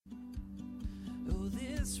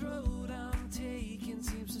this road I'm taking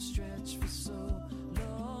seems to stretch for so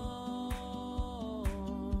long,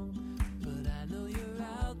 but I know you're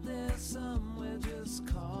out there somewhere just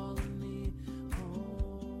calling me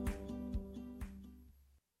home.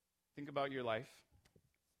 Think about your life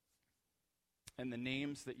and the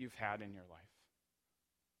names that you've had in your life,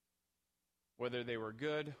 whether they were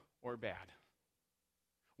good or bad,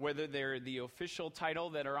 whether they're the official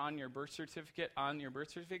title that are on your birth certificate,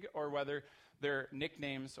 or whether they're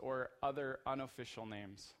nicknames or other unofficial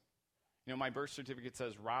names. You know, my birth certificate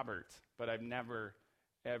says Robert, but I've never,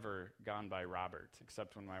 ever gone by Robert,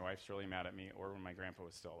 except when my wife's really mad at me or when my grandpa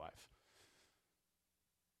was still alive.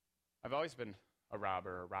 I've always been a Rob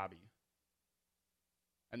or a Robbie.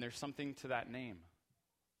 And there's something to that name.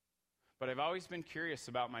 But I've always been curious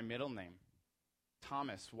about my middle name,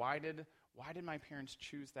 Thomas. Why did my parents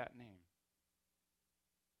choose that name?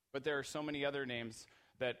 But there are so many other names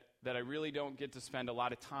that I really don't get to spend a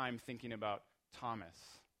lot of time thinking about Thomas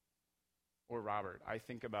or Robert. I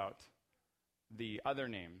think about the other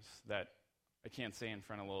names that I can't say in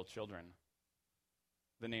front of little children.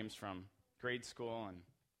 The names from grade school and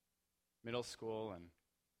middle school and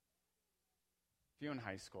a few in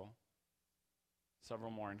high school,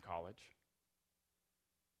 several more in college.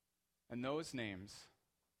 And those names,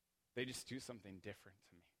 they just do something different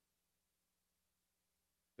to me.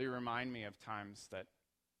 They remind me of times that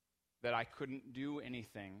I couldn't do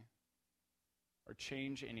anything or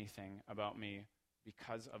change anything about me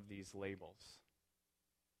because of these labels.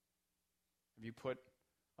 Have you put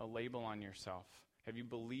a label on yourself? Have you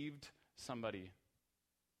believed somebody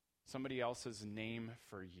else's name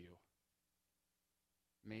for you?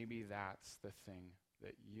 Maybe that's the thing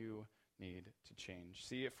that you need to change.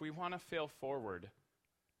 See, if we want to fail forward,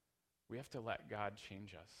 we have to let God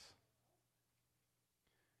change us.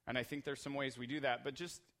 And I think there's some ways we do that, but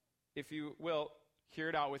just, if you will, hear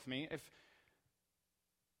it out with me.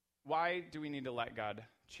 Why do we need to let God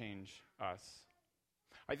change us?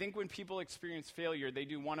 I think when people experience failure, they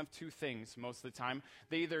do one of two things most of the time.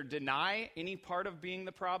 They either deny any part of being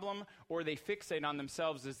the problem, or they fixate on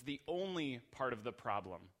themselves as the only part of the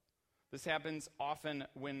problem. This happens often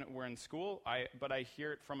when we're in school, but I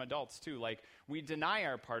hear it from adults too. Like, we deny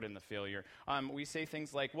our part in the failure. We say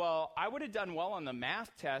things like, well, I would have done well on the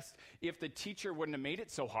math test if the teacher wouldn't have made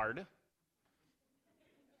it so hard.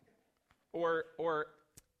 Or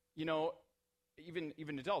you know,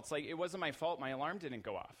 even adults, like, it wasn't my fault my alarm didn't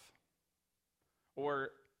go off. Or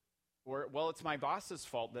well, it's my boss's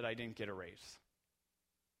fault that I didn't get a raise.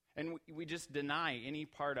 And we just deny any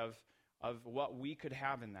part of what we could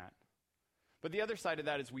have in that. But the other side of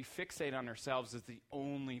that is we fixate on ourselves as the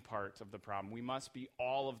only part of the problem. We must be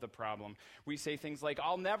all of the problem. We say things like,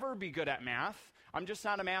 I'll never be good at math. I'm just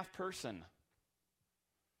not a math person.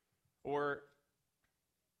 Or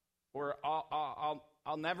I'll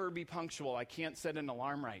never be punctual. I can't set an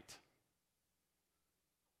alarm right.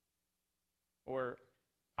 Or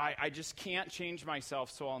I just can't change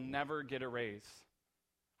myself, so I'll never get a raise.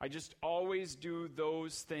 I just always do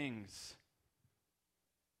those things.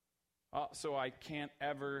 So I can't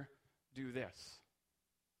ever do this.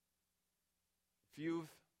 If you've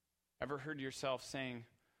ever heard yourself saying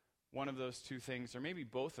one of those two things, or maybe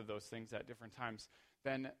both of those things at different times,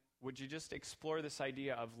 then would you just explore this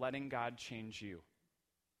idea of letting God change you?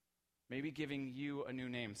 Maybe giving you a new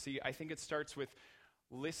name. See, I think it starts with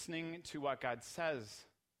listening to what God says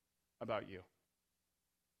about you.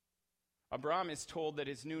 Abram is told that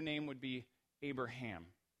his new name would be Abraham,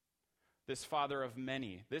 this father of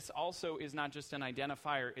many. This also is not just an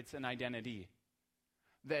identifier, it's an identity.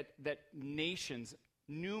 That nations,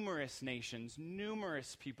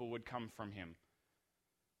 numerous people would come from him.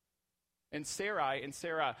 And Sarai,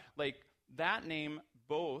 like, that name,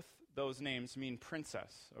 both those names mean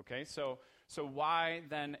princess, okay? So why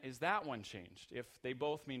then is that one changed if they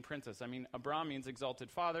both mean princess? I mean, Abram means exalted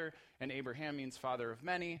father, and Abraham means father of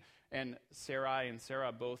many, and Sarai and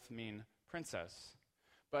Sarah both mean princess.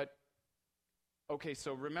 But, okay,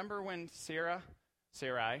 so remember when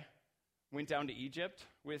Sarai went down to Egypt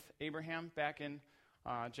with Abraham back in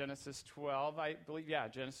Genesis 12, I believe? Yeah,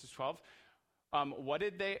 Genesis 12. What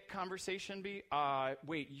did the conversation be?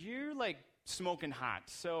 Wait, you're like smoking hot.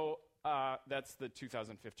 So that's the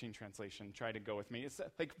 2015 translation. Try to go with me. It's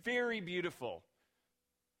like very beautiful.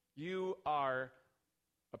 You are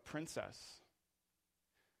a princess.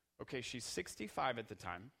 Okay, she's 65 at the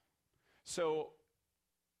time. So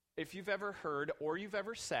if you've ever heard or you've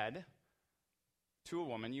ever said to a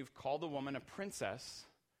woman, you've called a woman a princess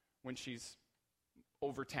when she's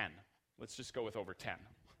over 10. Let's just go with over 10.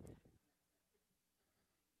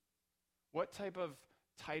 What type of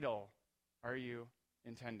title are you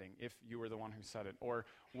intending if you were the one who said it? Or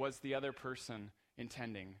was the other person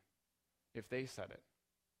intending if they said it?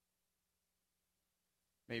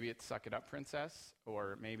 Maybe it's suck it up, princess,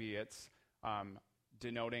 or maybe it's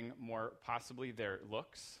denoting more possibly their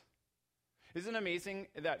looks. Isn't it amazing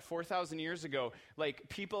that 4,000 years ago, like,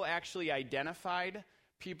 people actually identified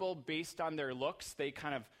people based on their looks? They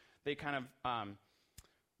kind of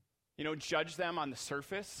judge them on the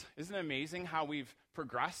surface. Isn't it amazing how we've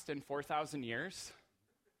progressed in 4,000 years?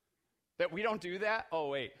 That we don't do that? Oh,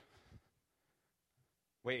 wait.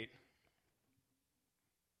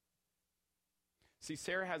 See,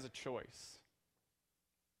 Sarah has a choice.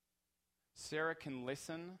 Sarah can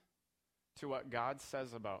listen to what God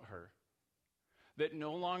says about her. That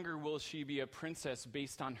no longer will she be a princess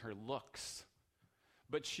based on her looks,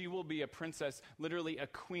 but she will be a princess, literally a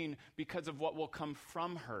queen, because of what will come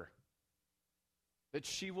from her. That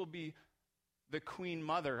she will be the queen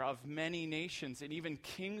mother of many nations, and even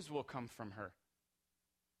kings will come from her.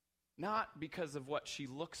 Not because of what she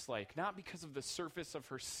looks like, not because of the surface of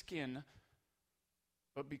her skin,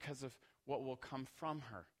 but because of what will come from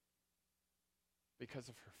her, because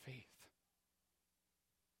of her faith.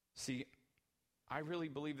 See, I really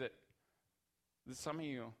believe that some of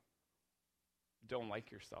you don't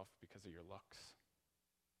like yourself because of your looks.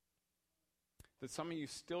 That some of you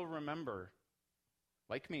still remember,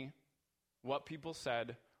 like me, what people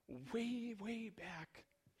said way, way back,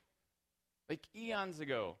 like eons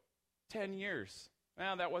ago, 10 years.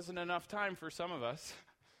 Well, that wasn't enough time for some of us.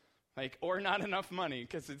 Or not enough money,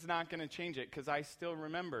 because it's not going to change it, because I still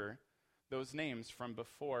remember those names from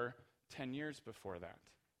before, 10 years before that.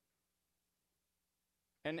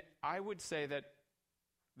 And I would say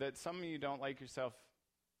that some of you don't like yourself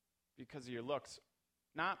because of your looks,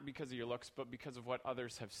 not because of your looks, but because of what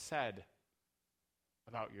others have said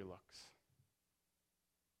about your looks.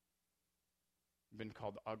 You've been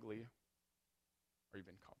called ugly, or you've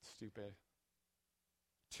been called stupid.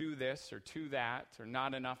 To this or to that, or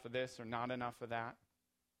not enough of this or not enough of that.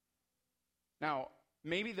 Now,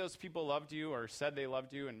 maybe those people loved you or said they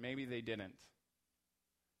loved you, and maybe they didn't.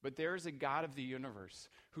 But there is a God of the universe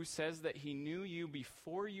who says that he knew you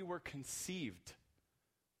before you were conceived,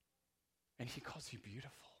 and he calls you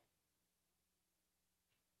beautiful.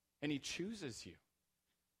 And he chooses you.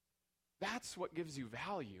 That's what gives you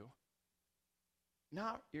value,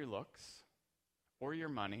 not your looks or your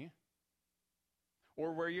money,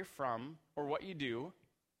 or where you're from, or what you do,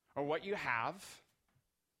 or what you have.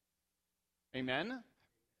 Amen?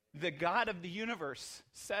 The God of the universe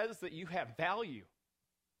says that you have value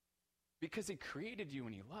because he created you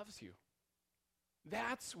and he loves you.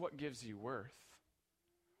 That's what gives you worth.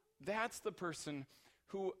 That's the person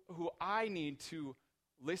who I need to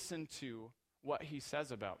listen to what he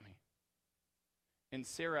says about me. And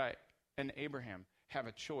Sarah and Abraham have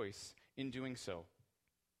a choice in doing so.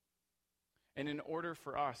 And in order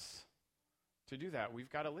for us to do that,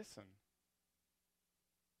 we've got to listen.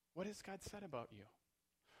 What has God said about you?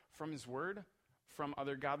 From his word? From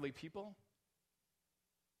other godly people?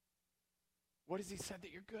 What has he said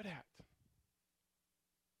that you're good at?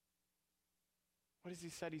 What has he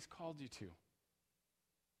said he's called you to?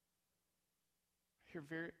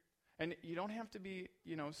 And you don't have to be,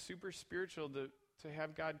 super spiritual to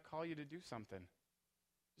have God call you to do something.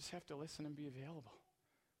 You just have to listen and be available.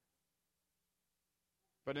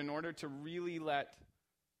 But in order to really let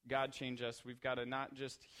God change us, we've got to not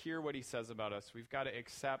just hear what he says about us. We've got to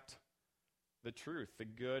accept the truth, the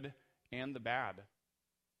good and the bad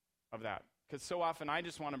of that. Because so often I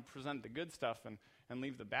just want to present the good stuff and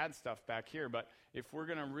leave the bad stuff back here. But if we're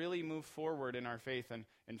going to really move forward in our faith and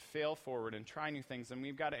fail forward and try new things, then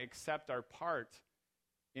we've got to accept our part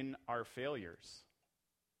in our failures.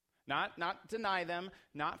 Not deny them,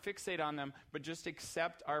 not fixate on them, but just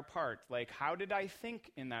accept our part. Like, how did I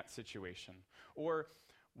think in that situation? Or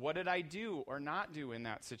what did I do or not do in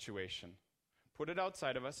that situation? Put it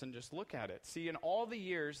outside of us and just look at it. See, in all the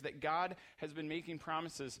years that God has been making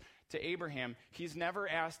promises to Abraham, he's never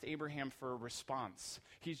asked Abraham for a response.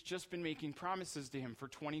 He's just been making promises to him for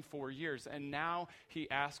 24 years, and now he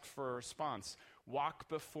asks for a response. Walk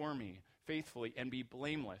before me faithfully and be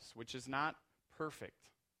blameless, which is not perfect.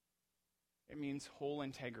 It means whole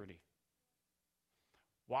integrity.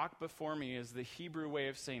 Walk before me is the Hebrew way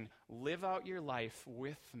of saying, live out your life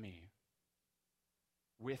with me,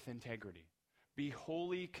 with integrity. Be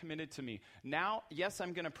wholly committed to me. Now, yes,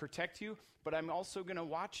 I'm going to protect you, but I'm also going to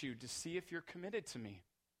watch you to see if you're committed to me,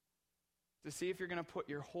 to see if you're going to put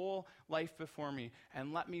your whole life before me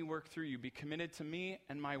and let me work through you. Be committed to me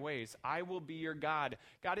and my ways. I will be your God.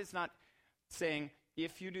 God is not saying,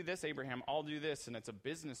 if you do this, Abraham, I'll do this, and it's a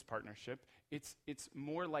business partnership. It's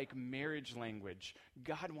more like marriage language.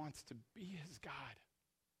 God wants to be his God.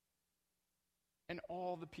 And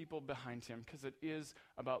all the people behind him, because it is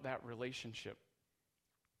about that relationship.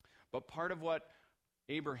 But part of what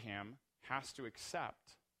Abraham has to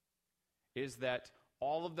accept is that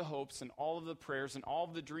all of the hopes and all of the prayers and all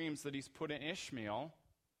of the dreams that he's put in Ishmael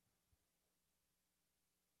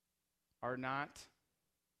are not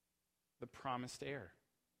the promised heir.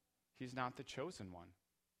 He's not the chosen one.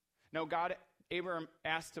 No, Abraham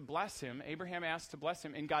asked to bless him,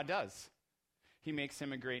 and God does. He makes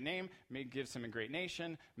him a great name, gives him a great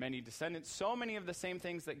nation, many descendants, so many of the same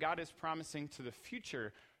things that God is promising to the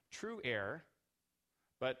future true heir,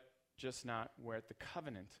 but just not where the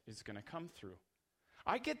covenant is going to come through.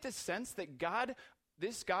 I get this sense that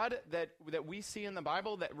this God that we see in the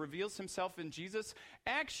Bible that reveals himself in Jesus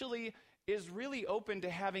actually is really open to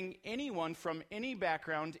having anyone from any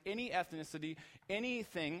background, any ethnicity,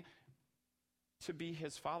 anything to be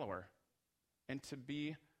his follower and to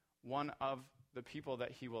be one of the people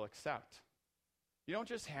that he will accept. You don't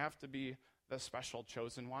just have to be the special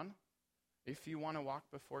chosen one. If you want to walk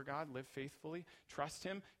before God, live faithfully, trust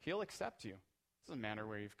him, he'll accept you. It doesn't matter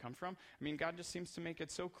where you've come from. I mean, God just seems to make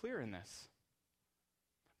it so clear in this.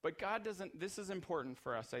 But God doesn't, this is important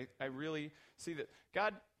for us. I really see that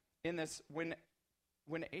God in this, when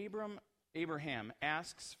Abraham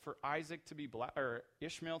asks for Isaac to be or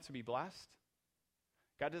Ishmael to be blessed,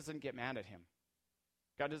 God doesn't get mad at him.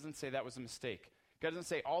 God doesn't say that was a mistake. God doesn't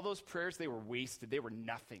say all those prayers, they were wasted, they were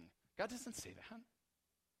nothing. God doesn't say that.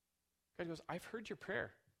 God goes, I've heard your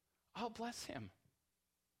prayer. I'll bless him.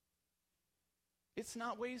 It's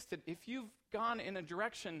not wasted. If you've gone in a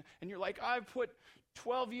direction and you're like, I've put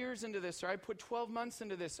 12 years into this, or I put 12 months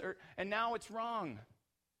into this, and now it's wrong.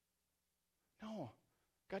 No,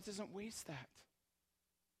 God doesn't waste that.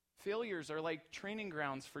 Failures are like training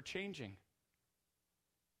grounds for changing,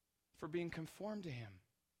 for being conformed to him,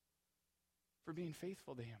 for being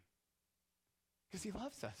faithful to him, because he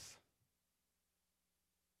loves us.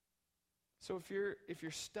 So if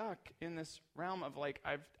you're stuck in this realm of like,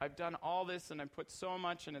 I've done all this and I've put so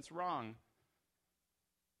much and it's wrong,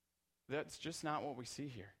 that's just not what we see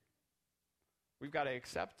here. We've got to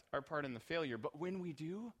accept our part in the failure, but when we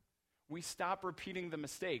do, we stop repeating the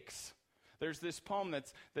mistakes. There's this poem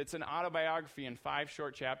that's an autobiography in 5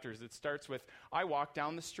 short chapters. It starts with, I walk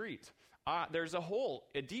down the street. There's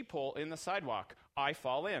a deep hole in the sidewalk. I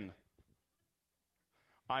fall in.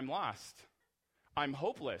 I'm lost. I'm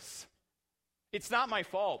hopeless. It's not my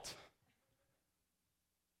fault.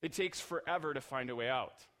 It takes forever to find a way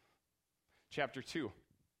out. Chapter 2.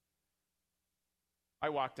 I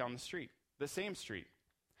walk down the street, the same street.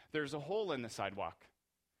 There's a hole in the sidewalk.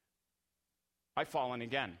 I fall in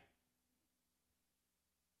again.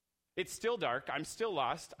 It's still dark. I'm still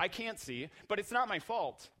lost. I can't see, but it's not my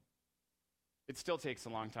fault. It still takes a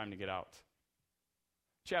long time to get out.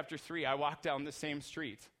 Chapter 3, I walk down the same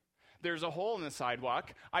street. There's a hole in the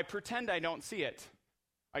sidewalk. I pretend I don't see it.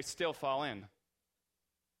 I still fall in.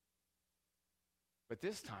 But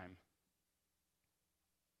this time,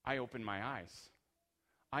 I open my eyes.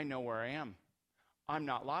 I know where I am. I'm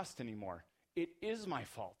not lost anymore. It is my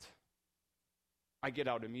fault. I get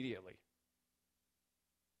out immediately.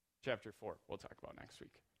 Chapter 4, we'll talk about next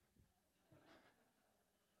week.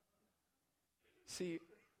 See,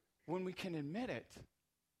 when we can admit it,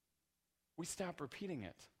 we stop repeating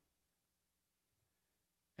it.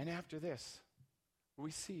 And after this,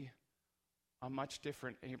 we see a much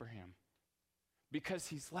different Abraham. Because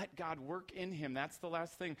he's let God work in him. That's the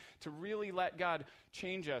last thing. To really let God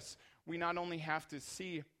change us, we not only have to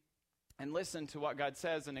see and listen to what God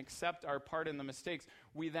says and accept our part in the mistakes,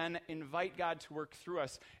 we then invite God to work through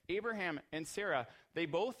us. Abraham and Sarah, they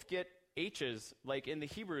both get H's, like in the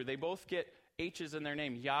Hebrew, they both get H's in their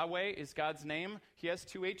name. Yahweh is God's name. He has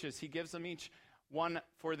 2 H's. He gives them each one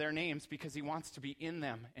for their names because he wants to be in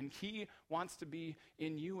them. And he wants to be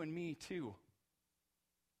in you and me too.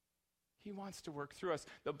 He wants to work through us.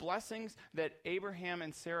 The blessings that Abraham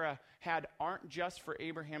and Sarah had aren't just for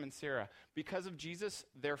Abraham and Sarah. Because of Jesus,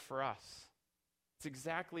 they're for us. It's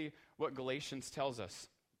exactly what Galatians tells us.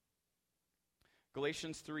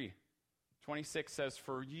 Galatians 3:26 says,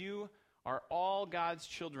 "For you are all God's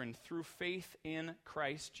children through faith in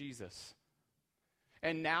Christ Jesus.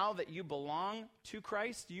 And now that you belong to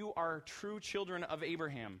Christ, you are true children of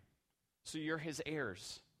Abraham. So you're his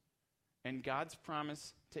heirs. And God's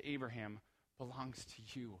promise to Abraham belongs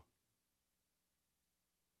to you.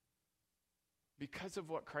 Because of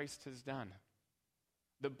what Christ has done,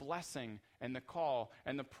 the blessing and the call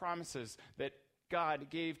and the promises that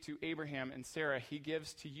God gave to Abraham and Sarah, he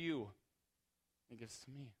gives to you. He gives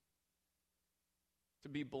to me. To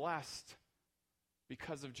be blessed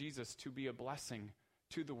because of Jesus, to be a blessing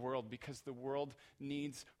to the world because the world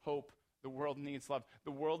needs hope. The world needs love.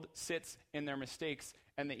 The world sits in their mistakes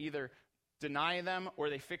and they either deny them or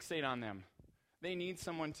they fixate on them. They need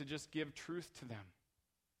someone to just give truth to them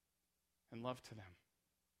and love to them.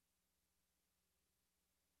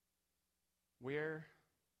 Where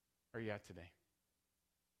are you at today?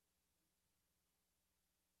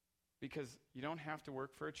 Because you don't have to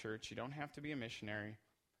work for a church. You don't have to be a missionary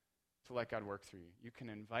to let God work through you. You can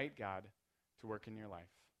invite God to work in your life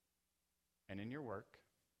and in your work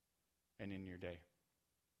and in your day.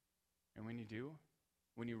 And when you do,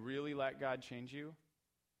 when you really let God change you,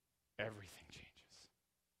 everything changes.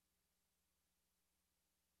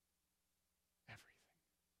 Everything.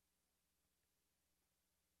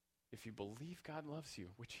 If you believe God loves you,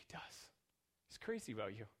 which he does, he's crazy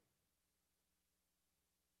about you,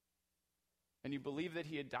 and you believe that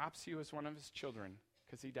he adopts you as one of his children,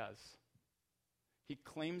 because he does. He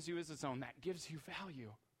claims you as his own. That gives you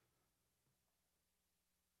value.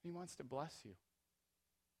 He wants to bless you.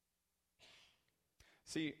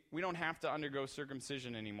 See, we don't have to undergo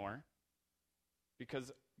circumcision anymore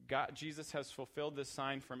because Jesus has fulfilled this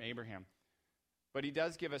sign from Abraham. But he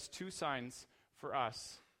does give us two signs for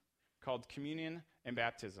us called communion and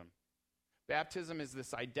baptism. Baptism is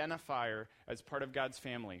this identifier as part of God's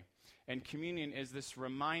family. And communion is this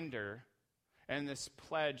reminder and this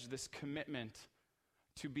pledge, this commitment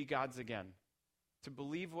to be God's again, to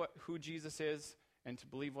believe who Jesus is and to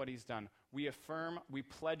believe what he's done. We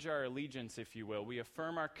pledge our allegiance, if you will. We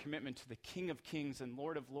affirm our commitment to the King of Kings and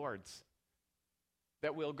Lord of Lords,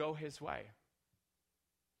 that we'll go his way,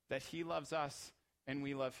 that he loves us and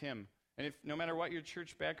we love him. And if no matter what your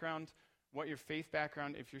church background, what your faith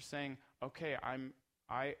background, if you're saying, okay,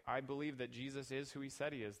 I believe that Jesus is who he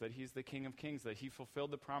said he is, that he's the King of Kings, that he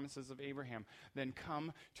fulfilled the promises of Abraham, then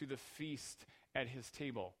come to the feast at his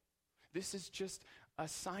table. This is just a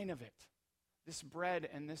sign of it, this bread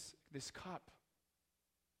and this cup.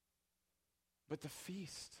 But the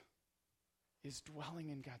feast is dwelling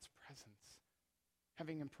in God's presence,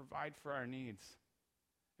 having him provide for our needs,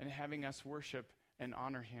 and having us worship and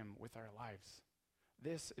honor him with our lives.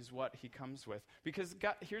 This is what he comes with. Because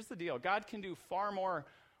God, here's the deal. God can do far more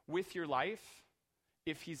with your life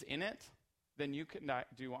if he's in it than you could not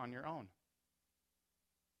do on your own.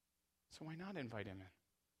 So why not invite him in?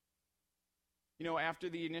 You know, after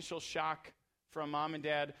the initial shock from Mom and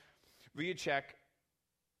Dad Vujicic,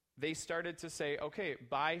 they started to say, okay,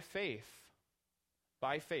 by faith,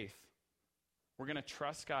 we're going to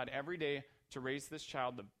trust God every day to raise this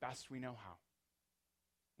child the best we know how.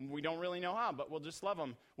 We don't really know how, but we'll just love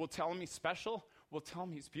him. We'll tell him he's special. We'll tell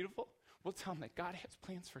him he's beautiful. We'll tell him that God has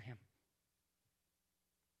plans for him.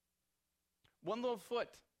 One little foot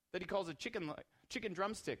that he calls a chicken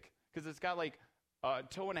drumstick because it's got like a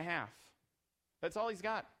toe and a half. That's all he's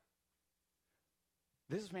got.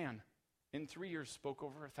 This man, in 3 years, spoke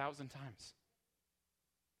over 1,000 times.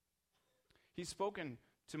 He's spoken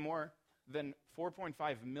to more than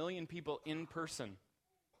 4.5 million people in person.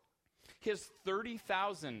 He has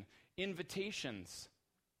 30,000 invitations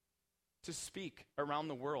to speak around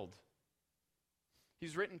the world.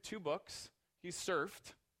 He's written 2 books. He's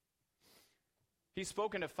surfed. He's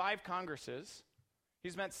spoken to 5 Congresses.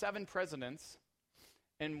 He's met 7 presidents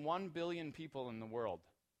and 1 billion people in the world.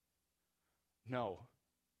 No.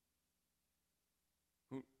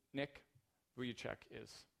 Who Nick Vujicic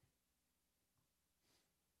is.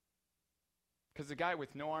 Because the guy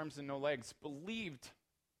with no arms and no legs believed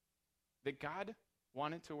that God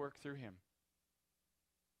wanted to work through him.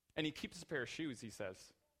 And he keeps a pair of shoes, he says.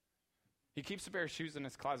 He keeps a pair of shoes in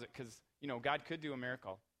his closet because, God could do a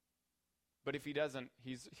miracle. But if he doesn't,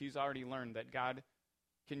 he's already learned that God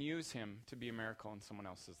can use him to be a miracle in someone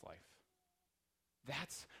else's life.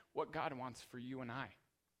 That's what God wants for you and I.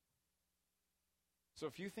 So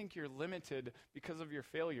if you think you're limited because of your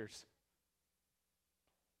failures,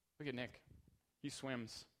 look at Nick. He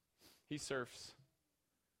swims. He surfs.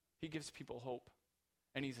 He gives people hope,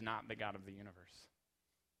 and he's not the God of the universe.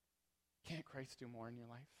 Can't Christ do more in your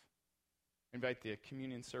life? Invite the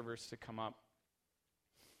communion servers to come up.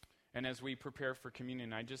 And as we prepare for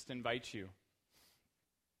communion, I just invite you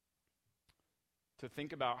to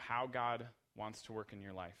think about how God wants to work in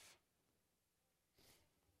your life.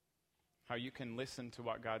 How you can listen to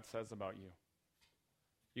what God says about you.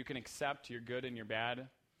 You can accept your good and your bad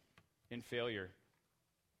in failure.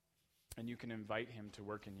 And you can invite him to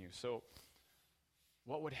work in you. So,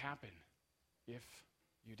 what would happen if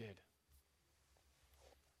you did?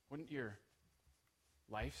 Wouldn't your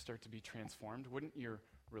life start to be transformed? Wouldn't your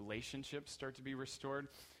relationships start to be restored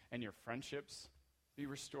and your friendships be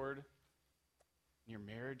restored? Your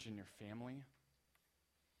marriage and your family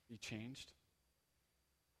be changed?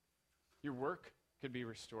 Your work could be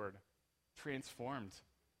restored, transformed.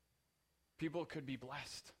 People could be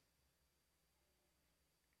blessed.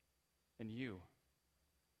 And you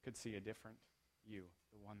could see a different you,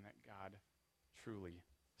 the one that God truly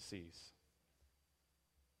sees.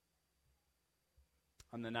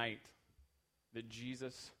 On the night that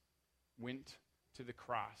Jesus went to the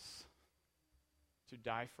cross to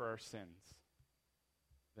die for our sins,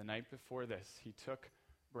 the night before this, he took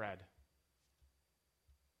bread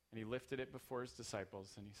and he lifted it before his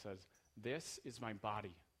disciples and he says, "This is my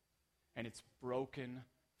body, and it's broken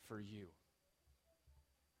for you.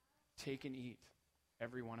 Take and eat,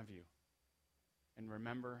 every one of you, and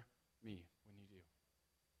remember me when you do."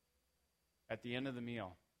 At the end of the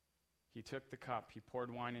meal, he took the cup, he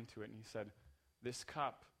poured wine into it, and he said, "This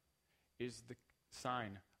cup is the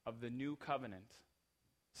sign of the new covenant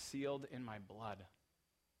sealed in my blood.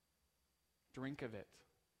 Drink of it,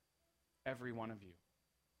 every one of you.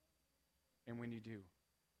 And when you do,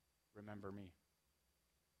 remember me."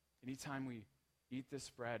 Anytime we eat this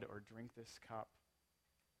bread or drink this cup,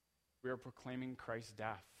 we are proclaiming Christ's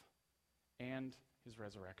death and his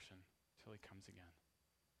resurrection till he comes again.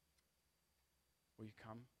 Will you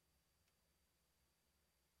come?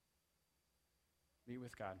 Meet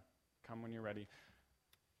with God. Come when you're ready.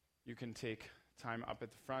 You can take time up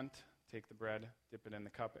at the front, take the bread, dip it in the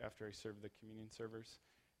cup after I serve the communion servers,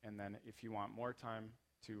 and then if you want more time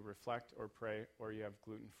to reflect or pray, or you have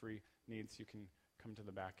gluten-free needs, you can come to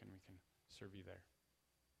the back and we can serve you there.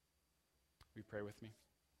 Will you pray with me?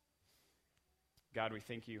 God, we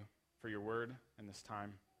thank you for your word and this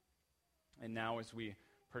time. And now as we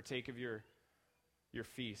partake of your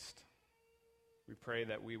feast, we pray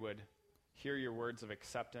that we would hear your words of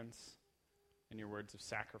acceptance and your words of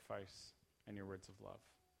sacrifice and your words of love.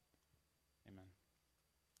 Amen.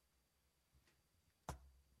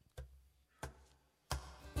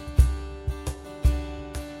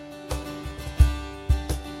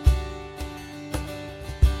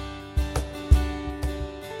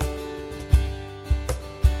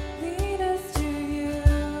 Lead us to you,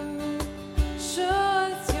 show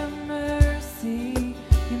us your mercy,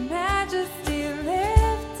 your majesty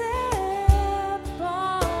lifted up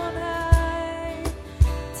on high,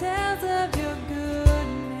 tales of your goodness.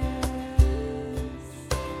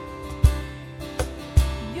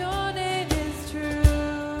 Your name is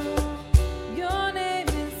true, your name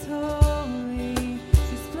is holy,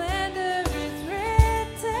 your splendor is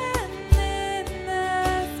written in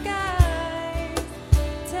the skies,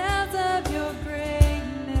 tales of your greatness.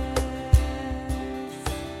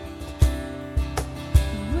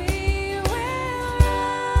 We will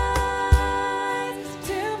rise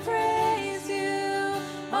to praise you,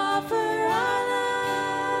 offer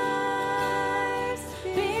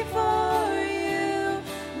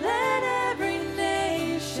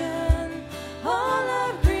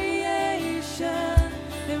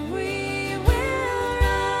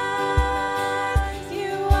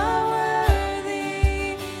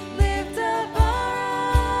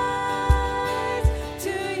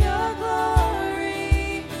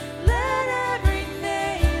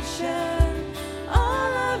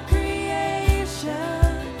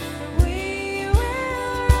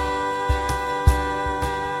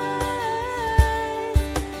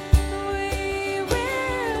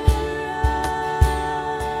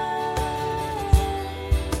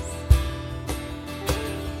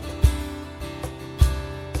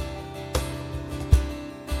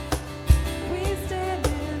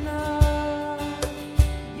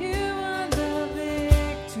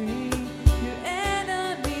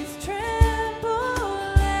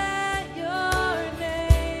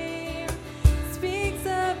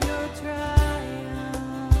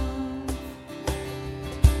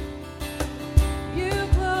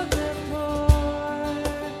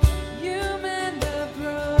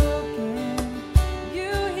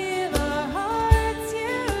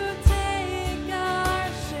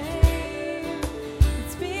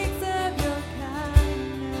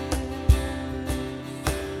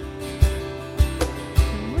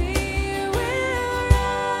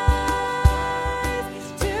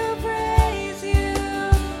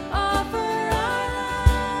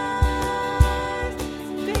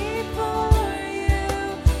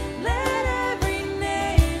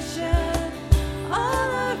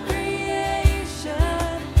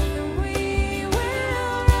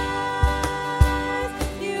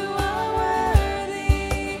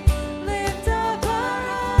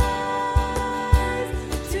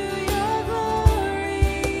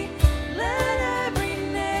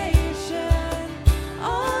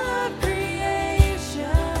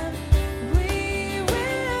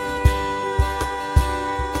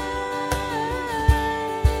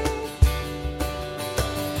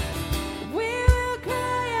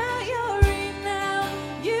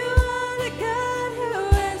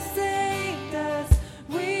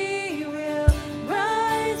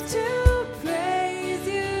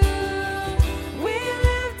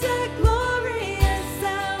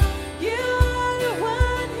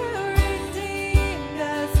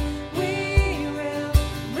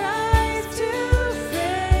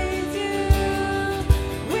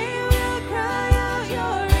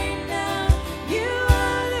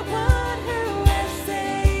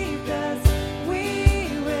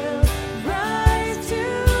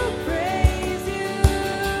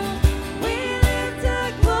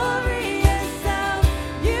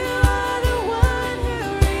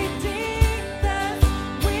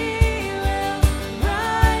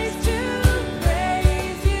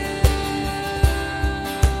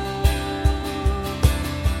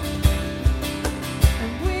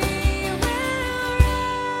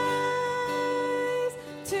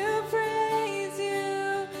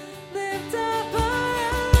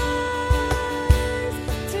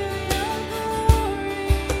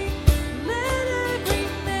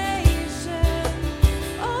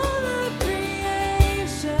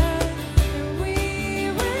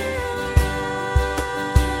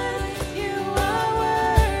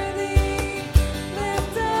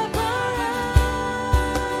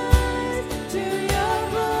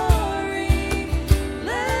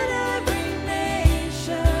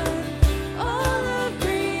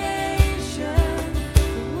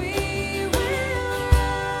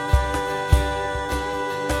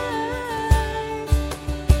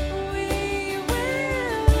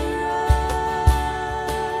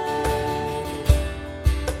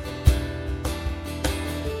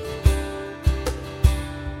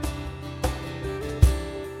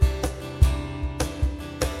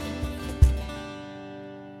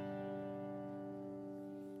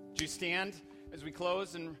stand as we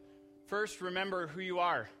close? And first, remember who you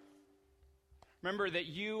are. Remember that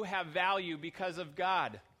you have value because of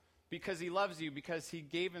God, because he loves you, because he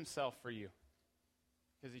gave himself for you,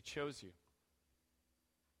 because he chose you.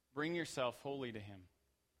 Bring yourself wholly to him.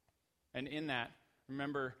 And in that,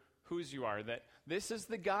 remember whose you are, that this is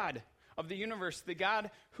the God of the universe, the God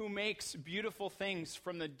who makes beautiful things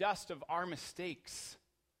from the dust of our mistakes.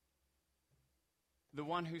 The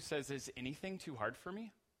one who says, is anything too hard for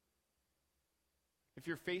me? If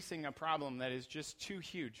you're facing a problem that is just too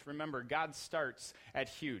huge, remember, God starts at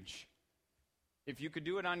huge. If you could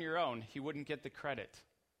do it on your own, he wouldn't get the credit.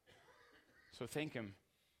 So thank him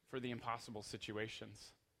for the impossible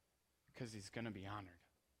situations, because he's going to be honored.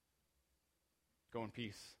 Go in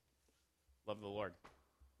peace. Love the Lord.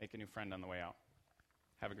 Make a new friend on the way out.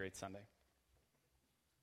 Have a great Sunday.